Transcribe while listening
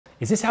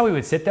Is this how we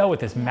would sit though, with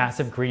this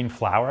massive green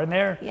flower in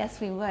there? Yes,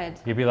 we would.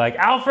 You'd be like,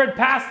 Alfred,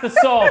 pass the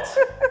salt.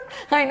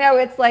 I know,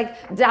 it's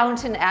like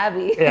Downton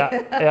Abbey.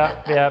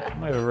 Yeah. We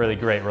have a really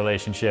great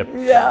relationship.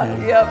 Yeah,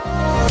 yep.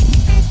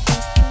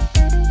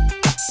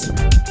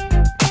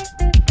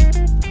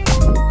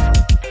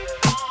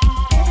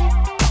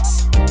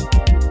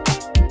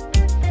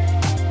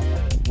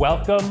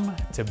 Welcome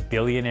to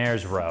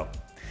Billionaire's Row.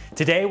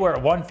 Today we're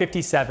at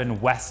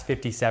 157 West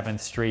 57th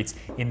Streets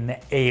in the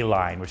A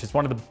line, which is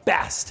one of the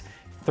best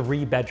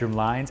 3-bedroom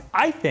lines,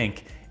 I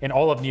think, in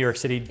all of New York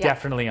City,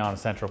 definitely on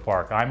Central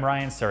Park. I'm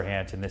Ryan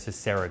Serhant and this is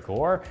Sara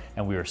Gore,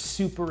 and we are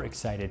super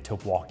excited to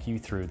walk you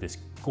through this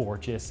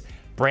gorgeous,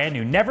 brand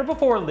new, never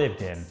before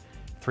lived in,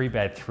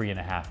 3-bed,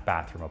 3.5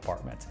 bathroom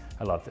apartment.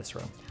 I love this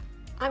room.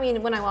 I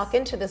mean, when I walk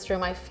into this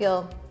room, I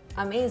feel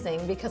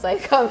amazing because I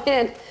come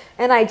in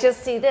and I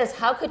just see this.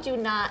 How could you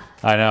not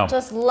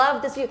just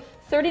love this view?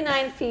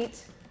 39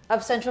 feet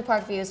of Central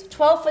Park views,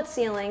 12-foot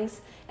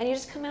ceilings, and you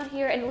just come out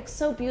here and it looks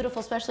so beautiful,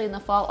 especially in the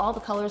fall. All the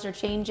colors are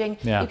changing.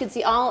 You can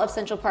see all of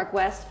Central Park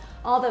West,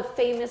 all the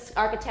famous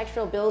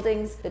architectural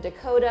buildings, the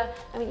Dakota.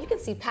 I mean, you can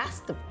see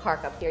past the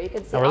park up here. You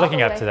can see we're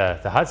looking up to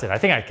the Hudson. I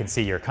think I can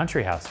see your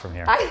country house from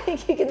here. I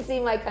think you can see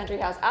my country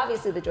house.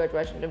 Obviously the George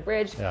Washington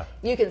Bridge.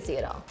 You can see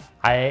it all.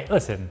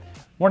 Listen,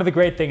 one of the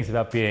great things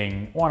about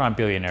being on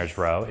Billionaire's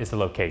Row is the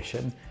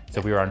location. So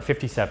we were on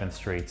 57th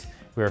Street.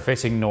 We were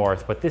facing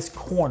north, but this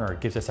corner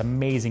gives us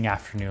amazing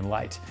afternoon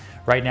light.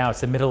 Right now,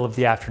 it's the middle of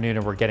the afternoon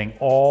and we're getting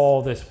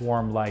all this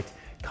warm light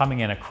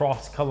coming in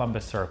across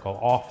Columbus Circle,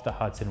 off the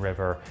Hudson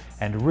River,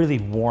 and really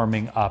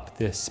warming up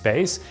this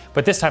space.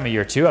 But this time of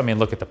year too, I mean,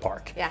 look at the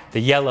park. The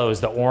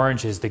yellows, the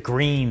oranges, the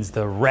greens,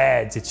 the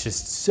reds, it's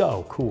just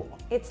so cool.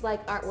 It's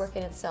like artwork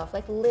in itself,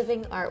 like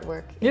living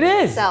artwork in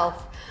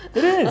itself.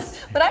 It is.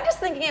 But I'm just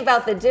thinking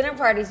about the dinner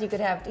parties you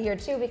could have here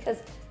too, because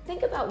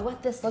think about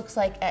what this looks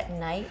like at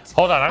night.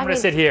 Hold on, I'm gonna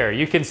sit here.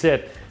 You can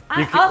sit.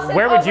 I'll sit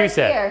where would you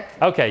sit? Here.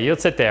 Okay, you'll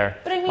sit there.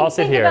 But I mean, I'll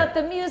sit think here. about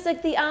the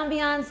music, the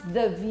ambiance,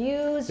 the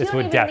views. This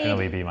would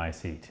definitely be my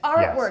seat.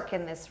 Artwork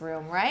in this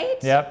room, right?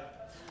 Yep.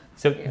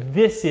 So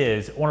this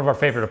is one of our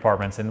favorite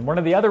apartments, and one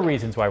of the other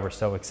reasons why we're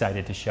so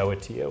excited to show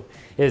it to you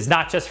is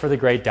not just for the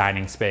great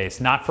dining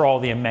space, not for all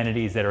the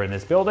amenities that are in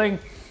this building,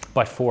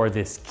 but for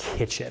this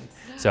kitchen.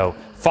 So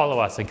follow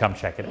us and come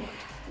check it out.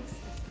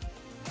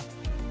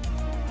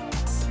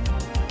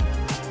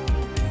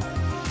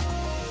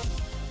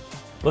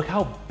 Look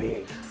how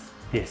big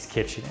this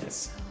kitchen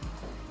is.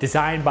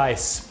 Designed by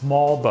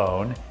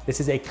Smallbone, this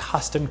is a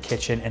custom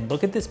kitchen, and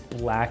look at this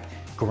black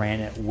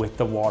granite with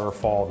the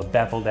waterfall, the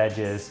beveled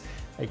edges,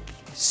 like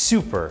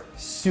super,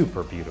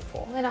 super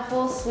beautiful. And a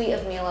whole suite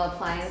of Miele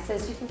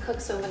appliances. You can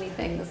cook so many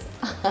things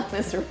on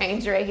this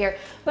range right here.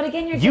 But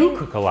again, you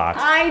cook a lot.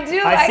 I do.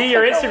 I see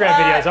your Instagram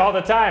videos all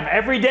the time.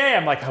 Every day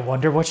I'm like, I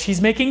wonder what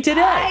she's making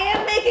today. I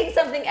am making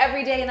something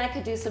every day, and I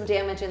could do some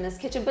damage in this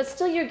kitchen, but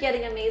still you're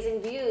getting amazing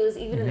views,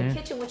 even in the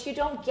kitchen, which you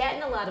don't get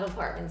in a lot of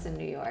apartments in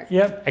New York.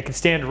 Yep, I can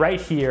stand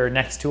right here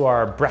next to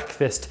our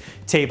breakfast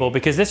table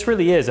because this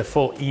really is a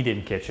full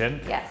eat-in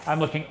kitchen. Yes. I'm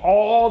looking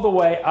all the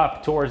way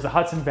up towards the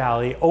Hudson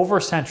Valley,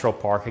 over Central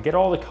Park. I get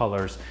all the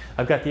colors.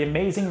 I've got the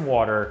amazing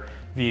water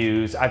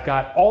views. I've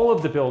got all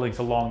of the buildings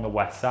along the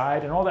west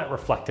side and all that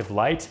reflective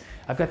light.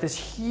 I've got this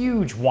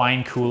huge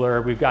wine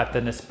cooler. We've got the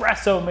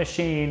Nespresso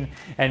machine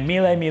and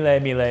Miele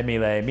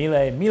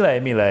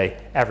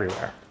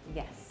everywhere.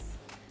 Yes.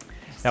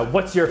 Now,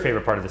 what's your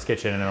favorite part of this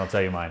kitchen? And then I'll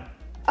tell you mine.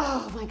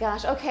 Oh my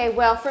gosh. Okay,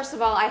 well, first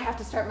of all, I have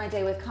to start my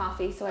day with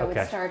coffee, so I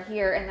would start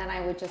here and then I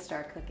would just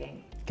start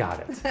cooking.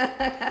 Got it.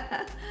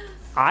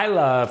 I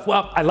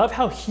love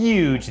how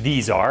huge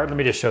these are. Let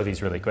me just show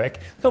these really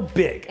quick. Look how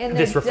big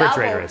this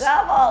refrigerator is.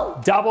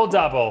 Double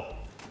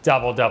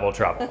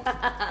trouble.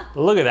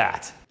 Look at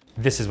that.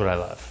 This is what I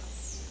love.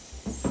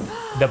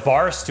 The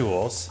bar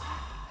stools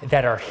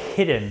that are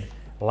hidden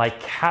like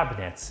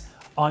cabinets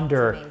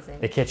under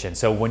the kitchen.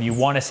 So when you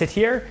want to sit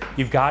here,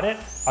 you've got it.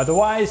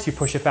 Otherwise, you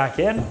push it back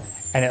in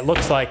and it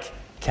looks like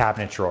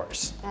cabinet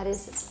drawers. That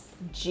is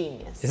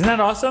genius. Isn't that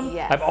awesome?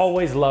 Yes. I've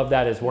always loved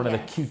that as one of the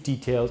cute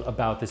details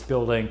about this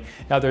building.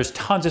 Now there's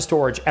tons of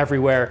storage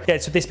everywhere. Yeah,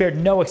 so they spared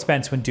no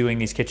expense when doing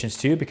these kitchens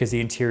too, because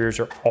the interiors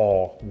are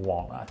all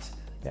walnut.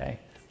 Okay,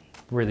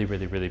 really,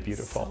 really, really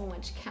beautiful. So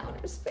much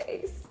counter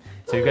space.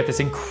 So you've got this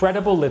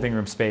incredible living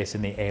room space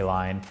in the A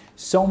line,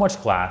 so much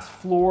glass,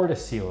 floor to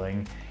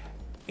ceiling,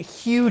 a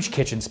huge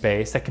kitchen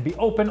space that can be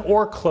open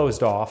or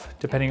closed off,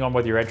 depending on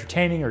whether you're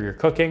entertaining or you're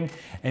cooking.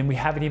 And we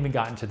haven't even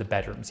gotten to the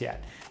bedrooms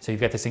yet. So you've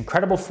got this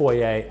incredible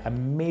foyer,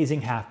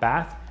 amazing half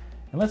bath.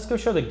 And let's go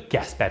show the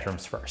guest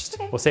bedrooms first.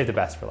 We'll save the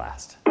best for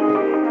last.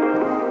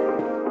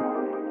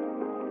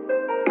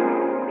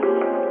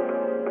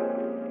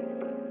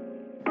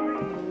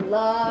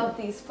 Love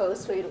these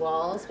faux suede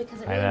walls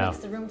because it really makes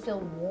the room feel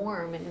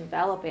warm and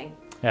enveloping.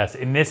 Yes,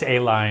 in this A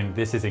line,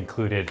 this is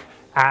included,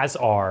 as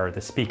are the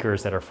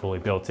speakers that are fully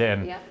built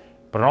in.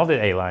 But on all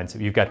the A lines,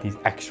 you've got these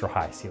extra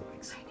high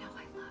ceilings. I know,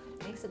 I love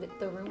it. It makes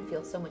the room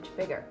feel so much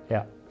bigger.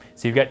 Yeah.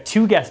 So you've got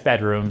 2 guest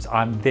bedrooms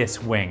on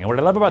this wing. And what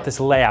I love about this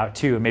layout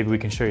too, and maybe we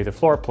can show you the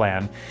floor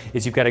plan,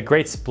 is you've got a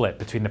great split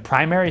between the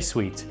primary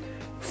suite,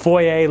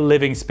 foyer,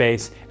 living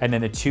space, and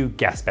then the 2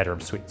 guest bedroom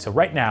suites. So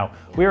right now,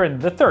 we're in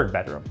the 3rd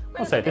bedroom.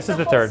 We'll say this is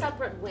the 3rd.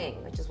 Separate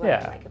wing, which is what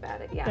I like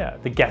about it, Yeah,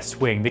 the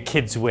guest wing, the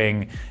kids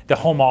wing, the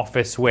home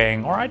office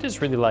wing, or I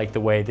just really like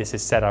the way this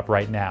is set up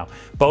right now.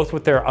 Both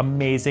with their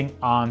amazing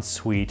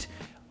ensuite,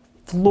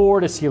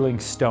 floor-to-ceiling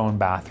stone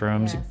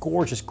bathrooms,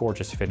 gorgeous,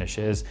 gorgeous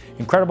finishes,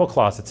 incredible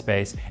closet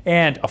space,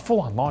 and a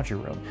full-on laundry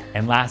room.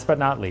 And last but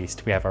not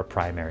least, we have our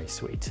primary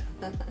suite.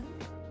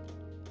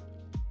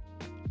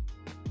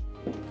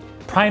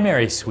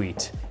 Primary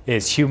suite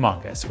is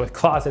humongous with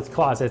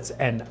closets,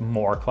 and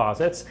more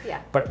closets.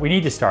 Yeah. But we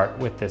need to start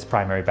with this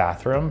primary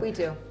bathroom. We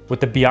do.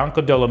 With the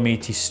Bianco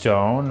Dolomiti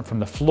stone from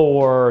the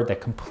floor that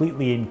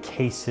completely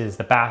encases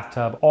the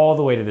bathtub all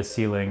the way to the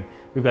ceiling.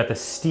 We've got the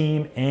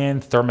steam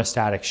and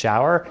thermostatic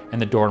shower and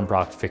the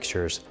Dornbrock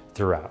fixtures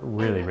throughout.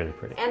 Really, really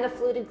pretty. And the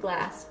fluted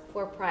glass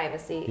for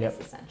privacy is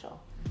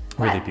essential.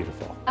 Really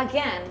beautiful.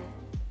 Again,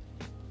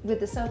 with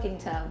the soaking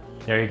tub.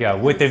 There you go.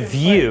 With the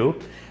view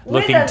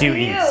looking due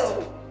east.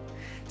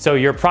 So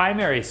your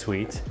primary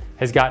suite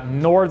has got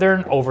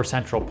northern over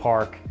Central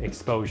Park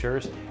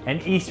exposures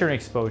and eastern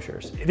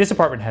exposures. This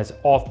apartment has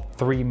all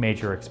 3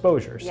 major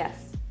exposures.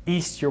 Yes.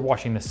 East, you're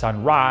watching the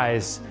sun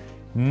rise.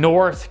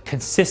 North,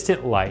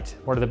 consistent light,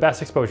 one of the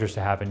best exposures to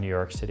have in New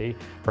York City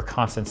for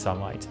constant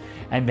sunlight.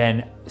 And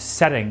then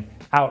setting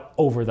out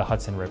over the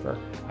Hudson River.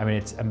 I mean,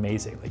 it's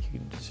amazing. Like, you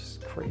can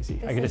just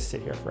crazy. I could just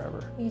sit here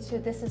forever. Me too.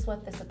 This is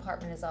what this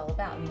apartment is all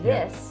about.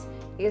 This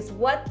is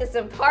what this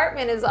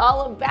apartment is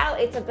all about.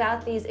 It's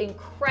about these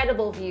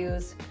incredible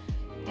views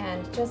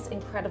and just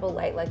incredible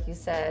light, like you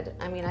said.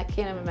 I mean, I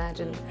can't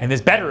imagine. And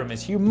this bedroom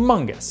is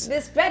humongous.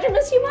 This bedroom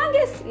is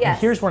humongous, yes. And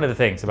here's one of the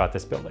things about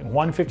this building.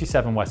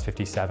 157 West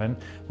 57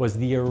 was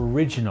the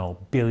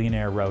original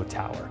Billionaire Row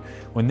Tower.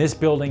 When this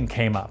building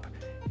came up,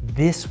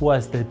 this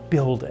was the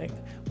building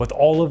with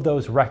all of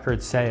those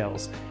record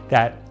sales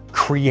that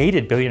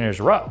created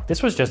Billionaire's Row.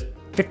 This was just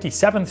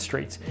 57th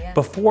Street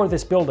before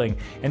this building.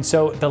 And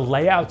so the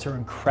layouts are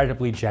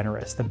incredibly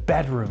generous. The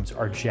bedrooms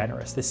are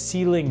generous. The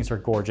ceilings are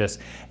gorgeous.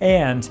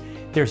 And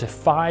there's a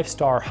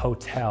 5-star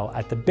hotel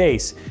at the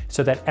base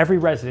so that every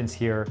residence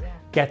here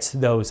gets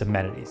those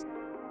amenities.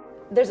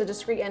 There's a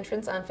discreet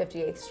entrance on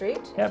 58th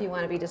Street if you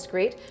want to be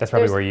discreet. That's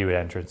probably where you would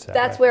enter.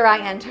 That's where I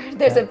entered.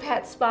 There's a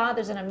pet spa.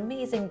 There's an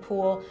amazing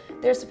pool.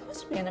 There's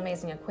supposed to be an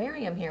amazing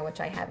aquarium here,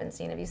 which I haven't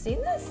seen. Have you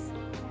seen this?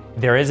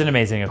 There is an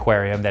amazing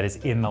aquarium that is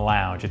in the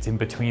lounge. It's in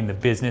between the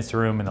business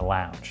room and the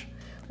lounge.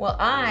 Well,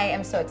 I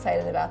am so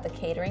excited about the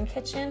catering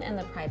kitchen and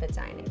the private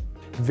dining.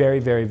 Very,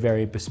 very,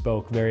 very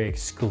bespoke, very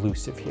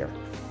exclusive here.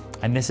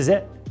 And this is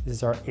it. This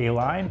is our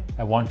A-line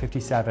at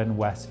 157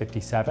 West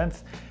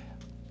 57th.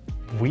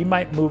 We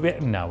might move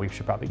it. No, we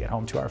should probably get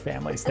home to our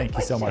families. Thank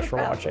you so much for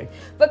watching.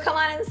 But come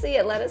on and see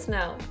it. Let us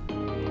know.